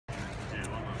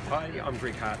Hi, I'm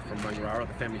Greg Hart from Mangarara,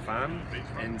 the family farm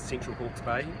in central Hawke's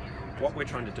Bay. What we're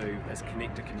trying to do is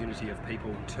connect a community of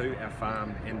people to our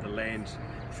farm and the land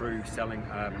through selling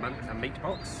a meat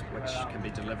box, which can be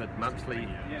delivered monthly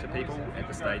to people at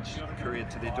the stage couriered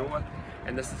to their door.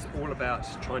 And this is all about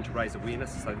trying to raise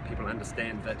awareness so that people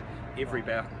understand that every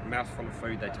mouthful of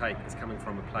food they take is coming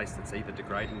from a place that's either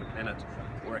degrading the planet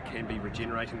or it can be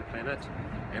regenerating the planet.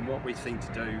 And what we seem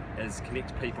to do is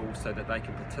connect people so that they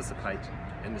can participate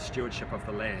in the stewardship of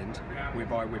the land,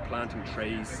 whereby we're planting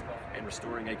trees and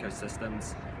restoring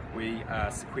ecosystems. We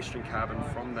are sequestering carbon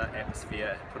from the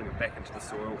atmosphere, putting it back into the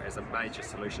soil as a major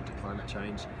solution to climate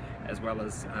change, as well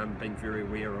as being very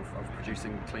aware of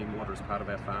producing clean water as part of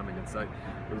our farming. And so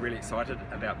we're really excited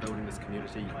about building this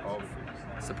community of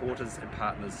supporters and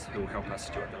partners who will help us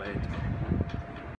steward the land.